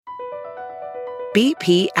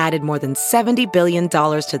BP added more than $70 billion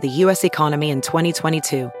to the U.S. economy in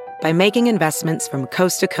 2022 by making investments from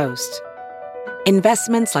coast to coast.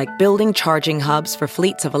 Investments like building charging hubs for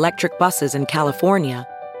fleets of electric buses in California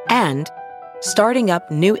and starting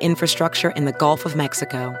up new infrastructure in the Gulf of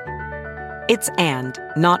Mexico. It's and,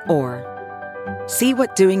 not or. See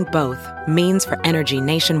what doing both means for energy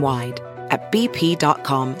nationwide at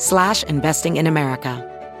bp.com/investing in America.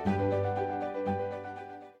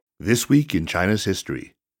 This week in China's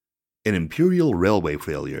history, an imperial railway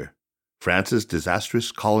failure, France's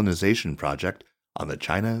disastrous colonization project on the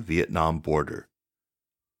China-Vietnam border.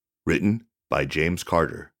 Written by James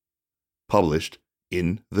Carter. Published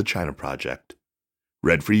in The China Project.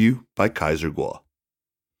 Read for you by Kaiser Guo.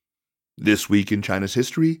 This week in China's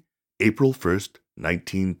history, April 1st,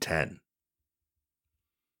 1910.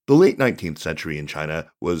 The late 19th century in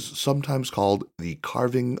China was sometimes called the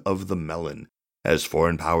carving of the melon, as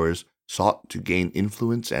foreign powers sought to gain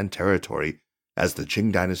influence and territory as the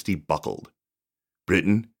Qing dynasty buckled.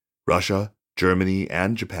 Britain, Russia, Germany,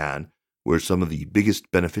 and Japan were some of the biggest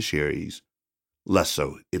beneficiaries. Less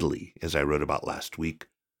so Italy, as I wrote about last week.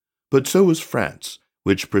 But so was France,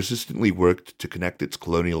 which persistently worked to connect its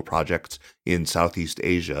colonial projects in Southeast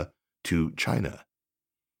Asia to China.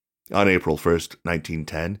 On April 1st,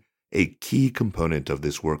 1910, a key component of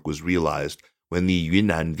this work was realized when the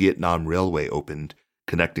Yunnan-Vietnam Railway opened,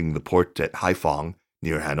 connecting the port at Haiphong,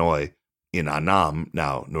 near Hanoi, in Annam,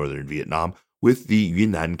 now northern Vietnam, with the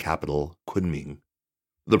Yunnan capital, Kunming.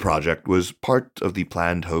 The project was part of the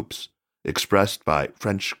planned hopes, expressed by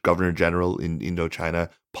French Governor-General in Indochina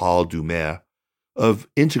Paul Doumer, of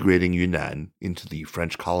integrating Yunnan into the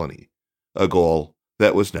French colony, a goal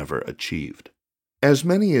that was never achieved. As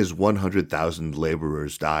many as 100,000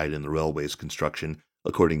 laborers died in the railway's construction,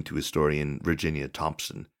 according to historian Virginia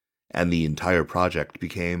Thompson, and the entire project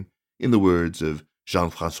became, in the words of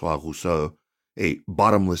Jean-François Rousseau, a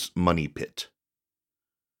bottomless money pit.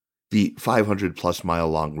 The 500-plus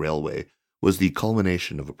mile-long railway was the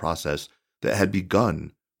culmination of a process that had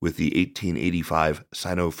begun with the 1885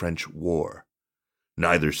 Sino-French War.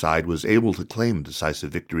 Neither side was able to claim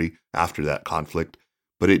decisive victory after that conflict,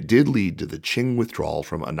 but it did lead to the Qing withdrawal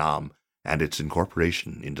from Annam and its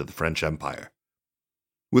incorporation into the French Empire.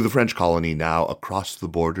 With the French colony now across the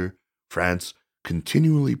border, France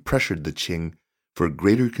continually pressured the Qing for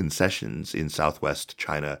greater concessions in southwest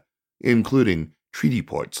China, including treaty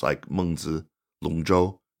ports like Mengzi,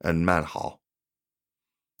 Longzhou, and Manhao.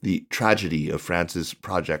 The tragedy of France's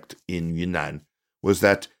project in Yunnan was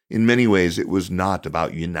that, in many ways, it was not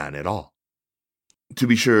about Yunnan at all. To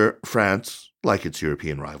be sure, France, like its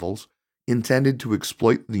European rivals, intended to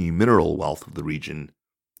exploit the mineral wealth of the region.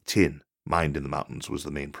 Tin, mined in the mountains, was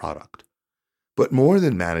the main product. But more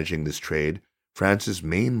than managing this trade, France's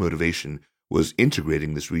main motivation was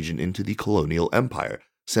integrating this region into the colonial empire,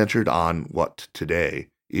 centered on what today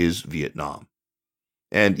is Vietnam.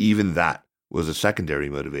 And even that was a secondary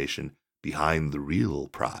motivation behind the real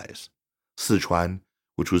prize. Sichuan,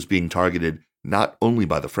 which was being targeted not only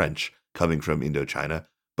by the French, coming from Indochina,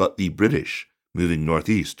 but the British, moving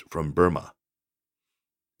northeast from Burma.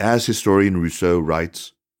 As historian Rousseau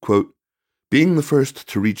writes, quote, "Being the first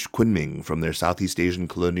to reach Kunming from their Southeast Asian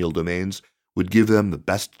colonial domains would give them the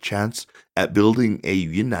best chance at building a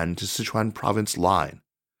Yunnan to Sichuan province line.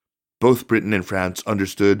 Both Britain and France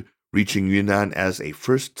understood reaching Yunnan as a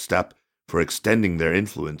first step for extending their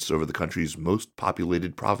influence over the country's most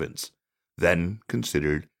populated province, then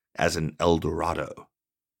considered as an El Dorado."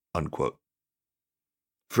 Unquote.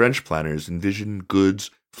 French planners envisioned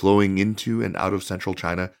goods flowing into and out of central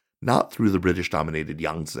China not through the British-dominated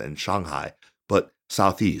Yangtze and Shanghai, but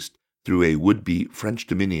southeast through a would-be French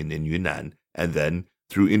dominion in Yunnan, and then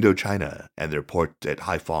through Indochina and their port at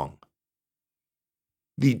Haiphong.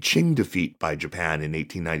 The Qing defeat by Japan in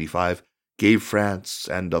 1895 gave France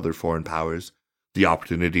and other foreign powers the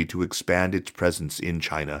opportunity to expand its presence in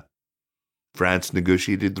China. France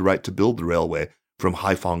negotiated the right to build the railway from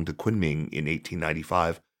Haiphong to Kunming in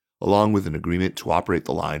 1895, along with an agreement to operate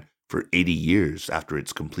the line for 80 years after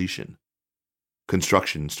its completion.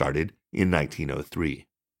 Construction started in 1903.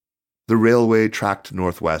 The railway tracked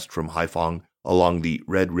northwest from Haiphong along the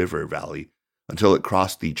Red River Valley until it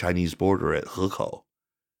crossed the Chinese border at Hekou.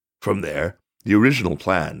 From there, the original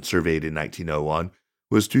plan, surveyed in 1901,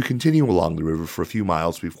 was to continue along the river for a few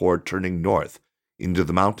miles before turning north into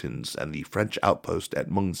the mountains and the French outpost at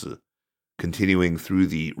Mengzi, continuing through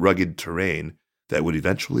the rugged terrain that would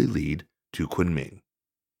eventually lead to Kunming.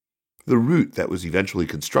 The route that was eventually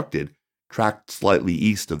constructed tracked slightly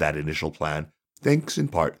east of that initial plan, thanks in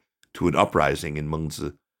part to an uprising in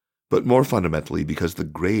Mengzi, but more fundamentally because the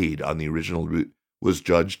grade on the original route was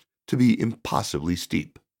judged to be impossibly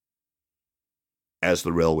steep. As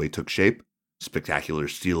the railway took shape, spectacular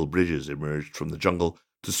steel bridges emerged from the jungle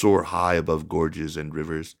to soar high above gorges and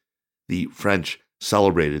rivers. The French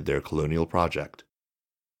celebrated their colonial project.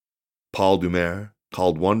 Paul Doumer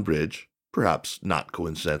called one bridge, perhaps not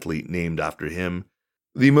coincidentally named after him,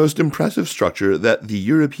 the most impressive structure that the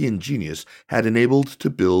European genius had enabled to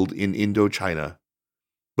build in Indochina.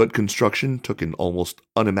 But construction took an almost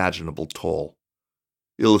unimaginable toll.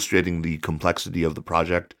 Illustrating the complexity of the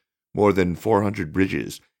project, more than 400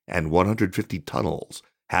 bridges and 150 tunnels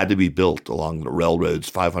had to be built along the railroad's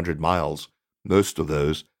 500 miles, most of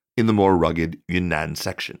those in the more rugged Yunnan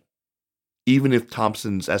section. Even if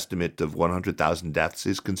Thompson's estimate of 100,000 deaths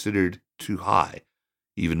is considered too high,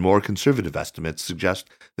 even more conservative estimates suggest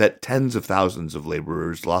that tens of thousands of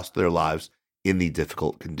laborers lost their lives in the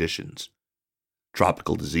difficult conditions.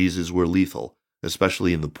 Tropical diseases were lethal,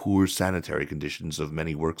 especially in the poor sanitary conditions of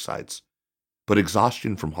many work sites. But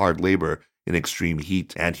exhaustion from hard labor in extreme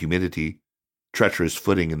heat and humidity, treacherous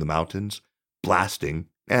footing in the mountains, blasting,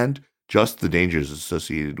 and just the dangers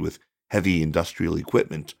associated with heavy industrial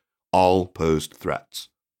equipment all posed threats.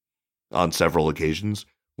 On several occasions,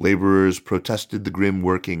 laborers protested the grim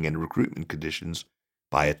working and recruitment conditions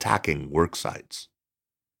by attacking work sites.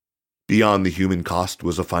 Beyond the human cost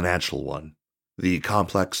was a financial one. The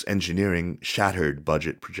complex engineering shattered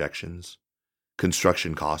budget projections.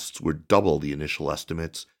 Construction costs were double the initial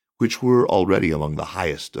estimates, which were already among the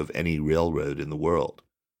highest of any railroad in the world.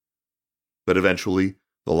 But eventually,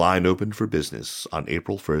 the line opened for business on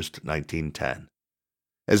April 1st, 1910.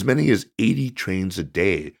 As many as 80 trains a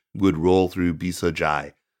day would roll through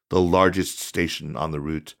Bisajai, the largest station on the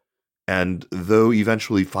route, and though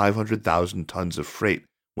eventually 500,000 tons of freight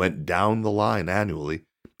went down the line annually,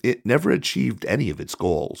 it never achieved any of its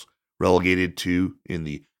goals, relegated to, in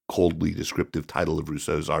the coldly descriptive title of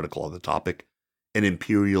Rousseau's article on the topic, an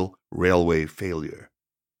imperial railway failure.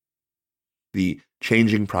 The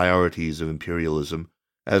changing priorities of imperialism,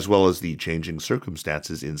 as well as the changing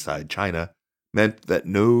circumstances inside China, meant that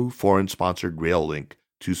no foreign-sponsored rail link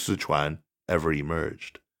to Sichuan ever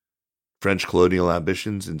emerged. French colonial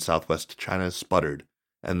ambitions in southwest China sputtered,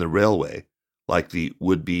 and the railway, like the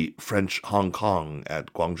would-be French Hong Kong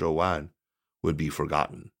at Guangzhou-Wan, would be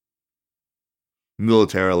forgotten.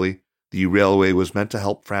 Militarily, the railway was meant to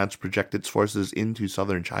help France project its forces into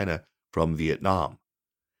southern China from Vietnam.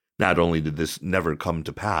 Not only did this never come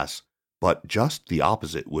to pass, but just the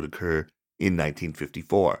opposite would occur in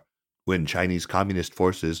 1954, when Chinese Communist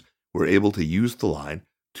forces were able to use the line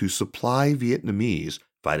to supply Vietnamese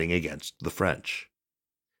fighting against the French.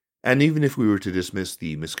 And even if we were to dismiss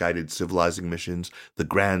the misguided civilizing missions, the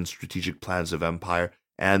grand strategic plans of empire,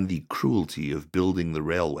 and the cruelty of building the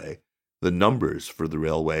railway, the numbers for the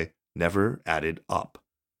railway never added up.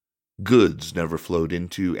 Goods never flowed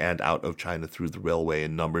into and out of China through the railway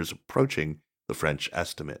in numbers approaching the French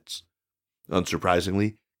estimates.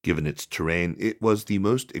 Unsurprisingly, given its terrain, it was the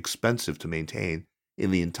most expensive to maintain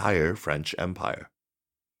in the entire French Empire.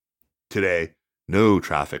 Today, no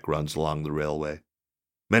traffic runs along the railway.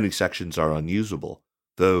 Many sections are unusable,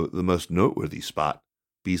 though the most noteworthy spot,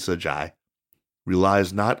 Bisajai,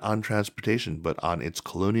 relies not on transportation but on its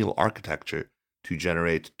colonial architecture to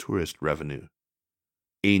generate tourist revenue.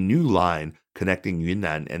 A new line connecting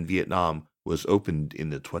Yunnan and Vietnam was opened in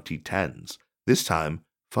the 2010s, this time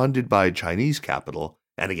funded by Chinese capital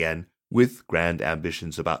and again with grand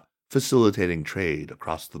ambitions about facilitating trade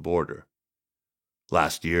across the border.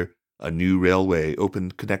 Last year, a new railway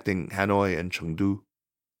opened connecting Hanoi and Chengdu.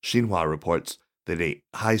 Xinhua reports that a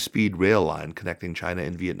high-speed rail line connecting China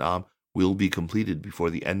and Vietnam will be completed before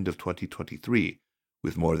the end of 2023,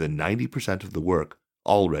 with more than 90% of the work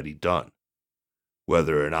already done.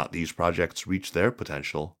 Whether or not these projects reach their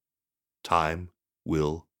potential, time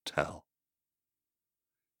will tell.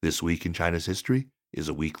 This Week in China's History is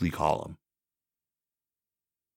a weekly column.